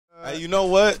Hey, you know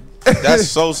what? That's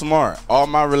so smart. All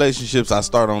my relationships, I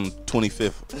start on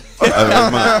 25th of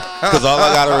every month. Because all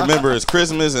I got to remember is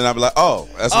Christmas, and I'll be like, oh,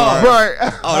 that's right.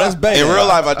 Oh, that's bad. In real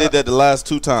life, I did that the last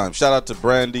 2 times. Shout out to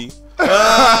Brandy.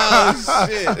 Oh,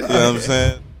 shit. You know what I'm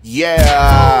saying?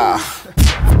 Yeah.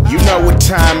 You know what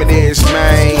time it is,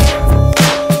 man.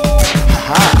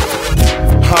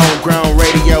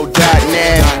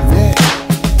 Homegrownradio.net.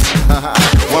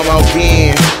 One more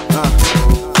again.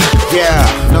 Yeah.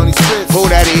 Who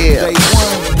that is?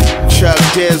 Chuck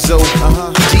Dizzle.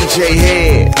 DJ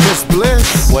Head. Miss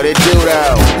Bliss. What it do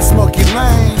though? Smoky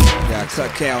Lane. Got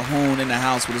Kutt Calhoun in the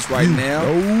house with us right now.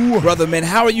 Brother, man,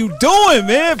 how are you doing,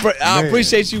 man? I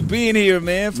appreciate you being here,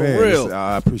 man, for real.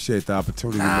 I appreciate the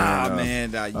opportunity,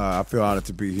 man. I feel honored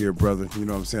to be here, brother. You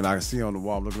know what I'm saying? I can see on the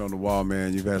wall, looking on the wall,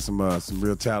 man, you've had some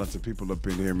real talented people up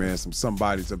in here, man. Some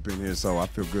somebodies up in here, so I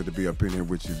feel good to be up in here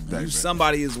with you today, man.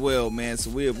 Somebody as well, man. So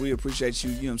we appreciate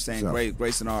you, you know what I'm saying,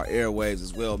 gracing our airwaves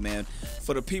as well, man.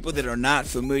 For the people that are not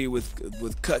familiar with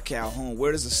Kutt Calhoun,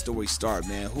 where does the story start,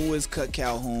 man? Who is Kutt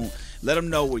Calhoun? Let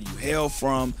them know where you hail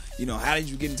from. You know, how did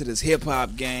you get into this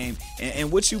hip-hop game?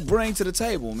 And what you bring to the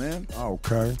table, man.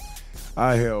 Okay.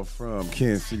 I hail from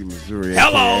Kansas City, Missouri.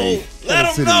 Hello.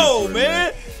 Let them know, Missouri,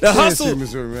 man. The hustle, City,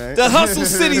 Missouri, man. The hustle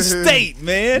city state,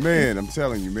 man. Man, I'm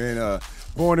telling you, man.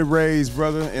 Born and raised,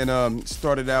 brother, and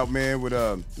started out, man, with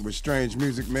Strange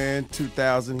Music, man.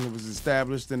 2000, it was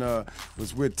established, and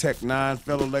was with Tech 9,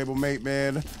 fellow label mate,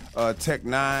 man. Tech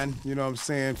 9, you know what I'm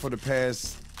saying, for the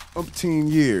past 15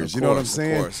 years, you know what I'm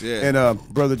saying? Of course, yeah. And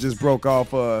brother just broke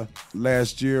off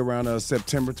last year around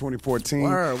September 2014.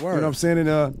 Word. You know what I'm saying?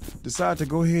 And decided to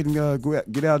go ahead and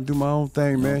get out and do my own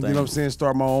thing, man. You know what I'm saying?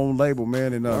 Start my own label,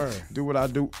 man, and do what I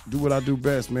do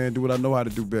best, man. Do what I know how to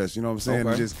do best. You know what I'm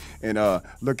saying? And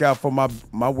look out for my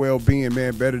well-being,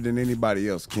 man, better than anybody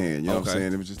else can. You know what I'm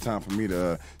saying? It was just time for me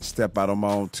to step out on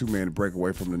my own too, man, to break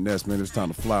away from the nest, man. It was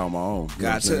time to fly on my own.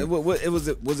 Gotcha.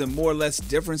 Was it more or less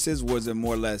differences? Was it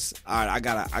more or less? All right, I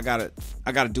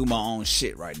gotta do my own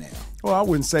shit right now. Well, I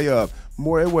wouldn't say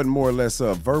more. It wasn't more or less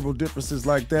verbal differences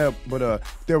like that, but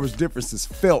there was differences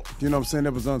felt. You know what I'm saying?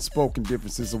 There was unspoken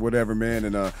differences or whatever, man.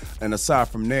 And aside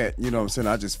from that, you know what I'm saying?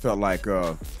 I just felt like, you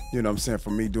know what I'm saying? For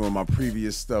me doing my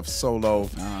previous stuff solo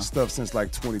stuff since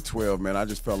like 2012, man, I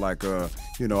just felt like,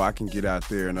 you know, I can get out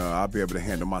there and I'll be able to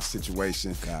handle my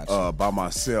situation by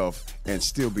myself and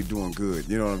still be doing good.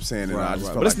 You know what I'm saying? And I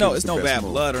just felt but like it's no bad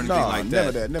blood or anything like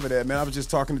that. Never that, man. I was just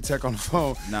talking to Tech on the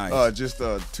phone just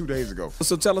 2 days ago.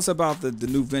 So tell us about the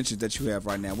new ventures that you have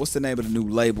right now. What's the name of the new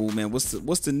label, man? What's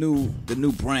the new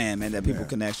brand, man, that people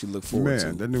can actually look forward to?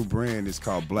 Man, the new brand is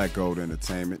called Black Gold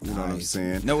Entertainment. You know what I'm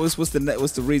saying? No, what's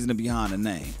the reasoning behind the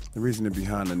name? The reasoning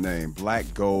behind the name,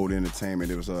 Black Gold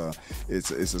Entertainment. It was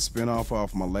it's a spinoff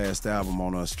off my last album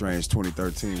on Strange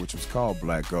 2013, which was called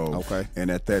Black Gold. Okay.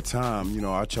 And at that time, you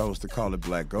know, I chose to call it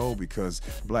Black Gold because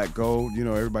Black Gold, you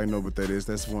know, everybody know what that is.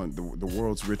 That's the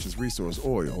world's richest resource,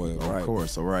 oil. Of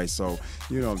course. All right. So,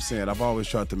 you know what I'm saying? I've always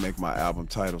tried to make my album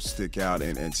title stick out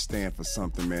and stand for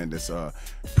something, man, that's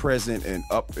present and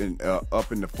up in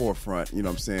the forefront, you know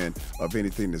what I'm saying, of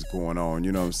anything that's going on.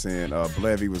 You know what I'm saying?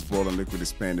 Blevy was Boiling Liquid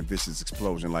Expanding Vicious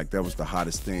Explosion. Like, that was the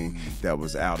hottest thing that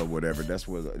was out or whatever. That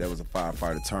was a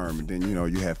firefighter term. And then, you know,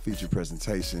 you have feature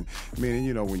presentation. Meaning,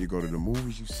 you know, when you go to the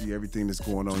movies, you see everything that's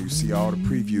going on. You see all the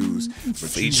previews.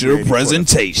 Feature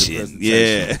presentation.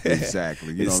 Yeah.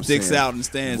 Exactly. You know it sticks out and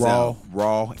stands out. out.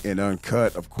 Raw and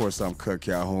uncut. Of course, I'm Kutt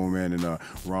Calhoun, man, and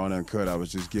raw and uncut. I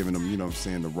was just giving them, you know what I'm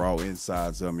saying, the raw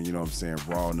insides of me, you know what I'm saying,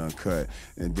 raw and uncut.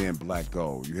 And then Black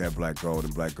Gold. You have Black Gold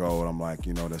and Black Gold. I'm like,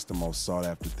 you know, that's the most sought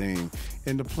after thing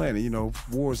in the planet. You know,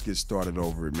 wars get started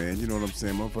over it, man. You know what I'm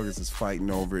saying? Motherfuckers is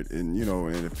fighting over it, and you know,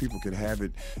 and if people could have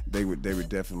it, they would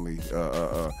definitely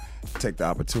take the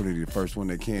opportunity, the first one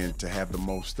they can, to have the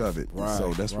most of it. Right,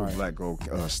 so that's where Black Gold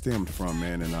stemmed from,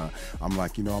 man. And I'm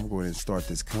like, you know, I'm going to start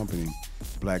this company.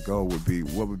 Black Gold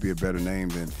what would be a better name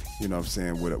than, you know what I'm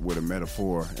saying, with a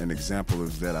metaphor, an example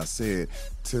is that I said,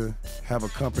 to have a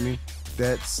company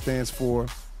that stands for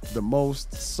the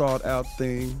most sought out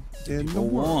thing in the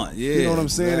world. You know what I'm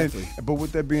saying? Exactly. But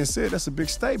with that being said, that's a big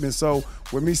statement. So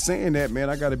with me saying that, man,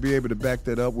 I got to be able to back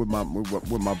that up with my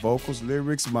vocals,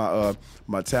 lyrics, my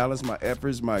talents, my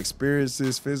efforts, my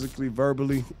experiences, physically,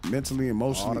 verbally, mentally,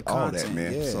 emotionally, all that,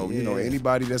 man. You know,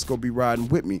 anybody that's gonna be riding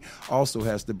with me also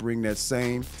has to bring that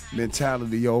same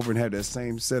mentality over and have that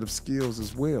same set of skills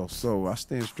as well. So I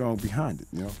stand strong behind it.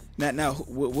 You know. Now,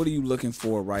 what are you looking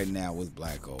for right now with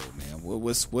Black Gold, man?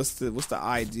 What's the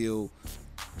ideal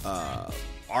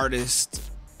artist,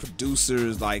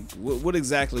 producers, like what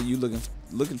exactly are you looking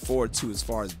looking forward to as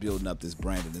far as building up this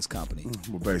brand and this company?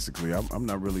 Well, basically, I'm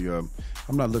not really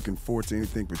I'm not looking forward to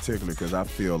anything particular because I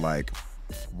feel like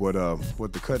what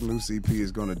the Cut and Loose EP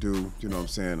is gonna do, you know what I'm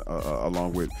saying,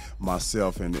 along with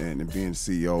myself and being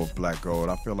CEO of Black Gold,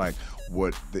 I feel like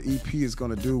what the EP is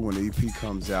gonna do when the EP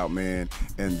comes out, man,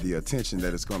 and the attention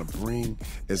that it's gonna bring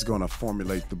is gonna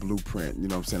formulate the blueprint. You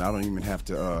know what I'm saying? I don't even have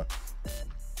to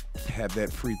have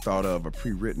that pre-thought of or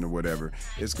pre-written or whatever.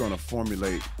 It's going to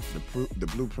formulate the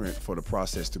blueprint for the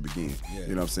process to begin. Yeah. You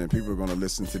know what I'm saying? People are going to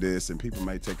listen to this, and people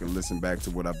may take a listen back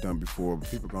to what I've done before, but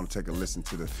people are going to take a listen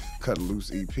to the Cut and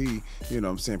Loose EP. You know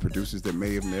what I'm saying? Producers that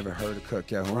may have never heard of Kutt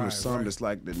Calhoun, or some that's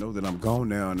like, that know that I'm gone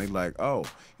now, and they like, oh,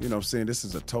 you know what I'm saying? This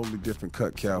is a totally different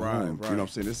Kutt Calhoun. Right. You know what I'm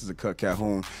saying? This is a Kutt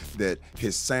Calhoun that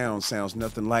his sound sounds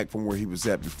nothing like from where he was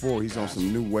at before. He's on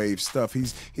some new wave stuff.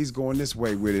 He's going this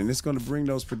way with it, and it's going to bring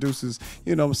those producers,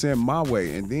 you know what I'm saying, my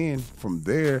way. And then from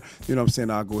there, you know what I'm saying,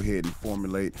 I'll go ahead and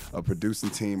formulate a producing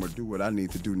team or do what I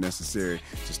need to do necessary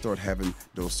to start having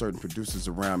those certain producers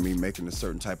around me making a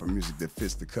certain type of music that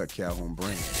fits the Kutt Calhoun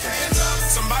brand. Hands up,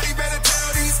 somebody better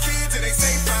tell these kids it ain't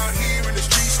safe out here in the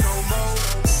streets no more.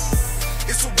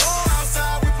 It's a war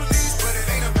outside with police, but it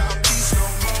ain't about peace no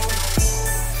more.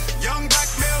 Young black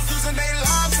males losing their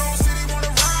lives, whole city wanna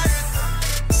riot.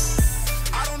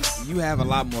 I don't know. You have a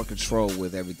lot more control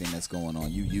with everything that's going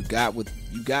on. You got what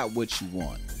you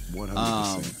want.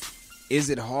 100%. Is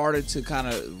it harder to kind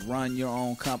of run your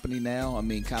own company now? I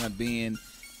mean, kind of being,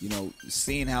 you know,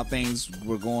 seeing how things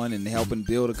were going and helping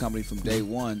build a company from day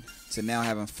one to now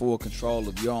having full control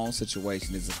of your own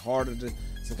situation. Is it harder to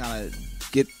kind of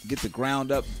get the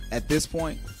ground up at this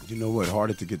point? You know what?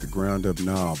 Harder to get the ground up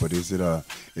now, but is it a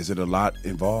lot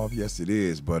involved? Yes, it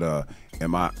is. But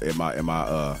am I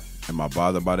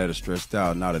bothered by that or stressed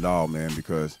out? Not at all, man,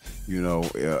 because, you know,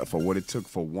 for what it took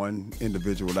for one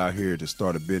individual out here to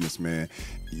start a business, man,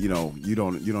 you know, you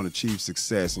don't achieve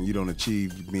success and you don't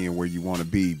achieve being where you want to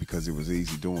be because it was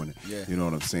easy doing it. Yeah. You know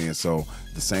what I'm saying? So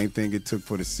the same thing it took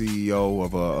for the CEO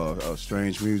of a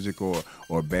Strange Music or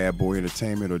Bad Boy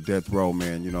Entertainment or Death Row,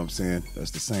 man, you know what I'm saying?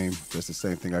 That's the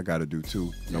same thing I got to do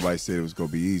too. Yeah. Nobody said it was going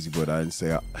to be easy, but I didn't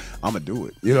say I'm going to do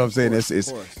it. You know what I'm saying?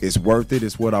 It's worth it.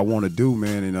 It's what I want to do,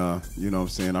 man. And, you know what I'm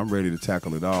saying? I'm ready to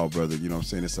tackle it all, brother. You know what I'm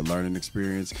saying? It's a learning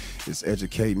experience. It's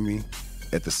educating me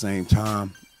at the same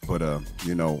time. But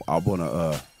you know, I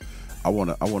wanna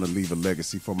leave a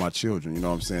legacy for my children, you know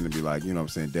what I'm saying, to be like, you know what I'm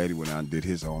saying, Daddy went out and did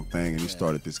his own thing and he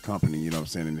started this company, you know what I'm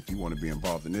saying, and if you want to be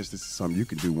involved in this is something you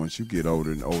can do once you get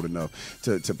older and old enough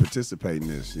to participate in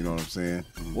this, you know what I'm saying?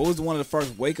 What was one of the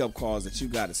first wake-up calls that you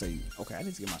got to say, okay, I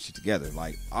need to get my shit together,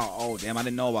 like, oh damn, I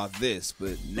didn't know about this,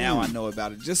 but now I know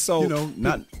about it, just so, you know,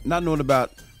 not knowing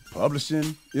about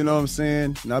publishing, you know what I'm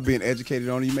saying, not being educated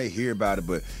on it. You may hear about it,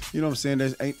 but you know what I'm saying,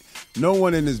 there's ain't no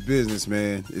one in this business,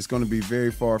 man. It's going to be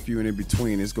very far few and in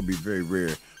between. It's going to be very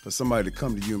rare for somebody to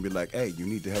come to you and be like, hey, you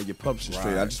need to have your publishing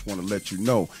straight. I just want to let you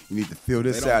know you need to fill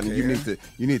this out and you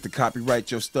need to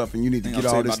copyright your stuff and you need to get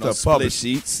all this stuff published.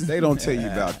 Sheets. They don't tell you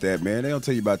about that, man. They don't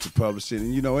tell you about your publishing,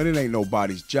 and you know, and it ain't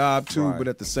nobody's job too, but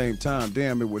at the same time,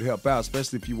 damn, it would help out,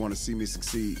 especially if you want to see me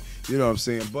succeed. You know what I'm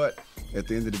saying? But at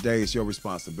the end of the day, it's your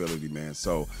responsibility, man.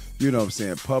 So, you know what I'm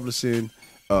saying? Publishing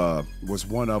was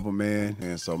one of them, man.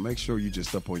 And so make sure you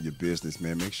just up on your business,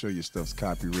 man. Make sure your stuff's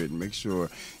copywritten. Make sure,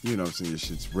 you know what I'm saying, your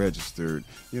shit's registered.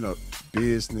 You know,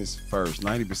 business first.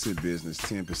 90% business,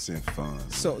 10% fun.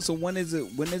 So when is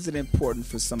it important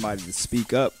for somebody to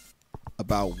speak up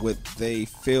about what they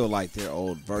feel like they're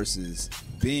owed versus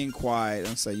being quiet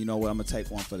and say, you know what, I'm going to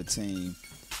take one for the team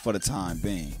for the time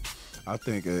being? I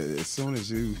think as soon as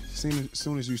you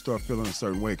start feeling a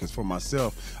certain way, because for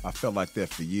myself, I felt like that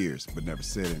for years, but never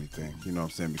said anything. You know what I'm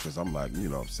saying? Because I'm like, you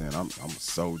know what I'm saying? I'm a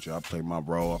soldier. I play my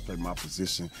role. I play my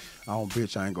position. I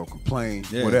ain't gonna complain.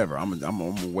 Yeah. Whatever. I'm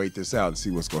gonna wait this out and see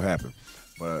what's gonna happen.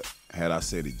 But had I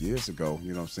said it years ago,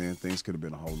 you know what I'm saying, things could have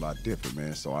been a whole lot different,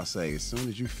 man. So I say, as soon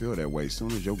as you feel that way, as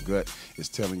soon as your gut is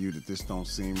telling you that this don't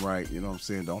seem right, you know what I'm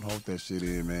saying, don't hold that shit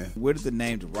in, man. Where did the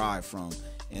name derive from?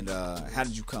 And how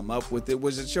did you come up with it?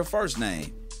 Was it your first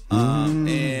name?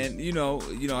 And you know,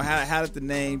 how did the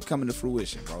name come into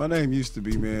fruition, bro? My name used to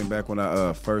be, man, back when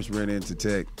I first ran into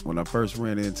tech. When I first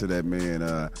ran into that,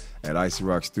 man, at Icy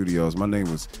Rock Studios, my name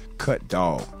was Kutt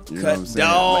Dog. You know what I'm saying?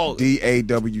 Dog. Like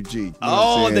DAWG. You know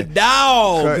oh, the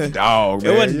dog. Kutt Dog,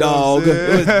 man. It wasn't dog. It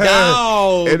was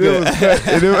dog.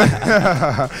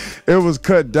 It was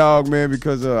Kutt Dog, man,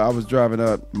 because I was driving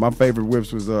up. My favorite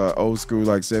whips was old school,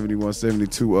 like 71,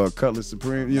 72 Cutlass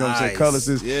Supreme. You know what I'm saying?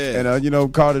 Cutlasses. Yeah. And, you know,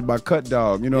 called it by Kutt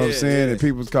Dog. You know what I'm saying? Yeah. And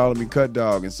people was calling me Kutt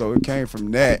Dog. And so it came from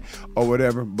that or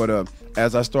whatever. But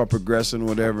as I start progressing,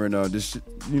 whatever, and this,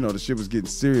 the shit was getting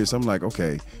serious. I'm like,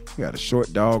 okay, we got a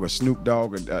Short Dog, a Snoop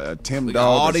Dog, a Tim Dog,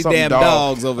 all these damn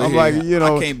dogs over I'm here.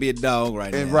 like, I can't be a dog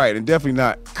right now. Right, and definitely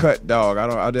not Kutt Dog.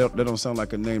 That don't sound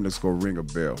like a name that's gonna ring a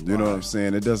bell. You know what I'm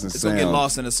saying? It doesn't sound. It's gonna get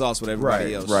lost in the sauce with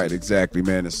everybody else. Right, exactly,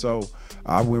 man. And so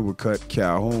I went with Kutt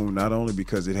Calhoun not only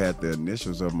because it had the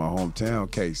initials of my hometown,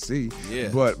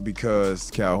 KC, but because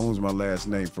Calhoun's my last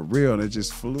name for real, and it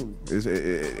just flew. It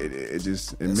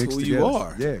mixed who together. You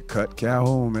are. Yeah, Kutt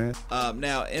Calhoun, man.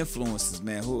 Now, influences,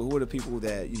 man. Who are the people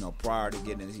that, prior to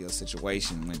getting into your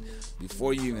situation, when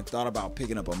before you even thought about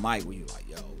picking up a mic, where you like,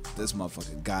 yo, this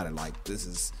motherfucker got it. Like, this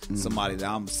is somebody that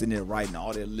I'm sitting there writing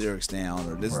all their lyrics down,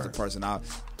 or this is the person what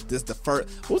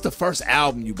was the first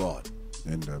album you bought?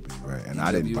 NW, right? And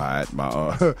I didn't buy it.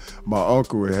 My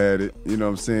uncle had it. You know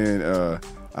what I'm saying?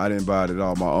 I didn't buy it at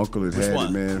all. My uncle had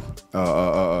it, man.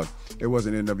 It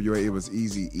wasn't NWA. It was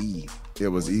Easy E. It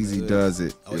was Easy Does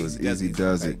It. It was Easy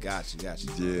Does It. Got you.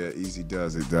 Yeah, Easy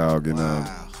Does It, dog. And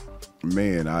wow.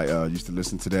 Man, I used to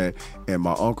listen to that, and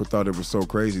my uncle thought it was so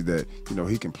crazy that,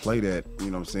 he can play that,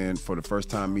 for the first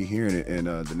time me hearing it, and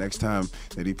the next time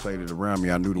that he played it around me,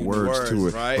 I knew the words to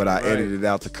it, right, but I edited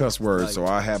out the cuss words, so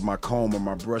I have my comb or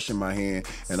my brush in my hand,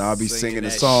 and I'll be singing the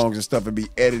songs and stuff and be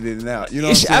editing it out, you know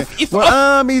what I'm saying? Well,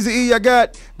 I'm Easy E, I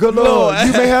got, good Lord,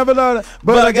 you may have a lot,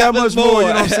 but I got much more, you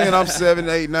know what I'm saying? I'm 7,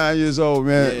 8, 9 years old,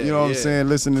 man, you know what I'm saying,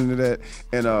 listening to that,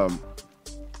 and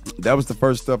that was the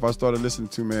first stuff I started listening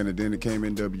to, man, and then it came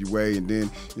NWA, and then,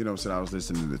 I was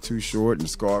listening to Too Short and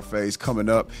Scarface coming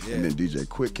up, and then DJ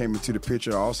Quick came into the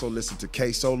picture. I also listened to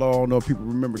K-Solo. I don't know if people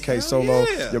remember K-Solo.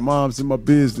 Yeah. Your mom's in my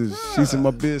business. She's in my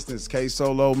business.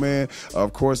 K-Solo, man.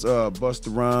 Of course,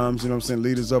 Busta Rhymes,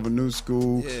 Leaders of a New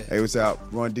School. Yeah. It was out.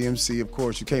 Run DMC, of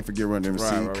course. You can't forget Run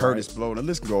DMC. Right, Curtis Blow. The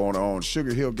list can go on and on.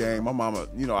 Sugar Hill Gang. My mama,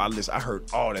 I heard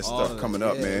all that stuff coming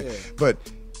up, man. Yeah. But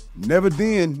never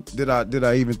then did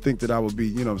I even think that I would be,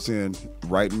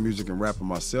 writing music and rapping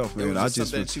myself, man. It was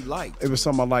something that you liked. It was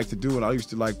something I liked to do, and I used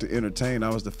to like to entertain. I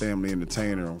was the family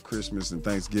entertainer on Christmas and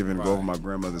Thanksgiving, go over to my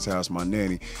grandmother's house, my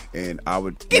nanny, and I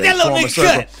would get that little nigga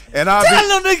cut. And Tell that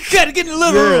little nigga cut, get in the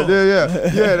living room.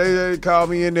 Yeah. They called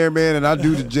me in there, man, and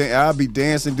I'd be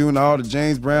dancing, doing all the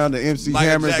James Brown, the MC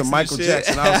Hammers, and Michael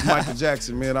Jackson. I was Michael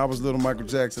Jackson, man. I was little Michael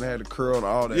Jackson. I had the curl and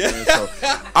all that, man. So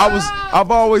I've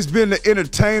always been the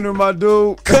entertainer, my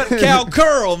dude. Cut cow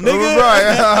curl, nigga.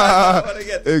 Right.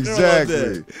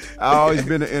 Exactly. I always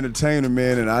been an entertainer,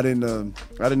 man, and I didn't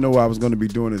know I was going to be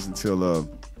doing this until my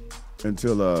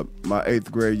 8th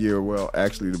grade year. Well,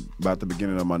 actually, about the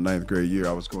beginning of my 9th grade year,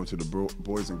 I was going to the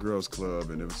Boys and Girls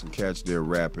Club, and there was some cats there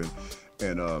rapping,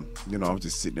 and I was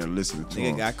just sitting there listening to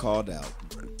them. Nigga got called out.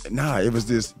 Nah, it was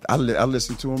this. I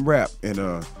listened to him rap, and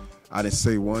I didn't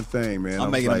say one thing, man.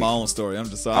 I'm making like, my own story. I'm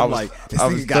just like, this I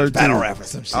nigga was got 13. battle rap or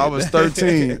some shit. I was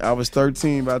 13. I was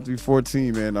 13, about to be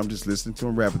 14, man. I'm just listening to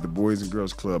him rap at the Boys and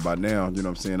Girls Club. By now, you know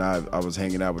what I'm saying? I was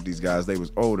hanging out with these guys. They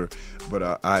was older, but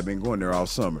I had been going there all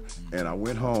summer. And I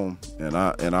went home, and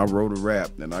I wrote a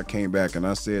rap, and I came back, and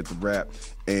I said the rap,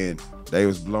 and they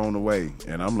was blown away.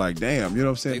 And I'm like, damn, you know what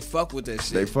I'm saying? They fuck with that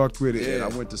shit. They fucked with it. Yeah. And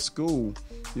I went to school,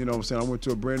 you know what I'm saying? I went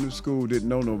to a brand new school, didn't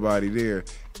know nobody there.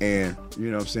 And,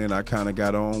 you know what I'm saying? I kind of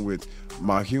got on with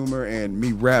my humor and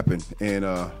me rapping. And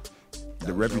the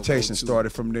reputation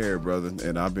started from there, brother.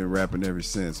 And I've been rapping ever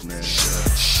since, man.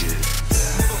 Shut shit down.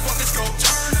 Motherfuckers gon'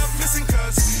 turn up missing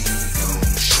cuz we gon'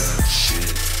 shut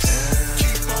shit down.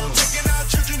 Keep on taking our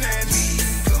children and we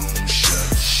gon'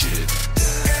 shut shit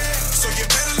down. Yeah, so you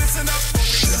better listen up for me.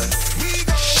 We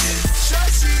gon' shut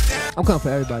shit down. I'm coming for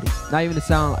everybody. Not even to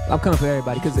sound like I'm coming for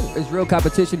everybody because it's real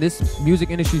competition. This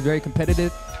music industry is very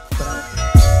competitive.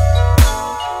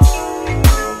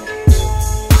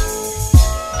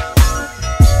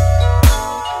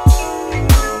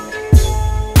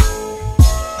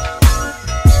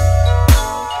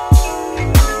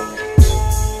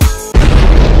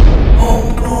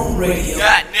 Radio.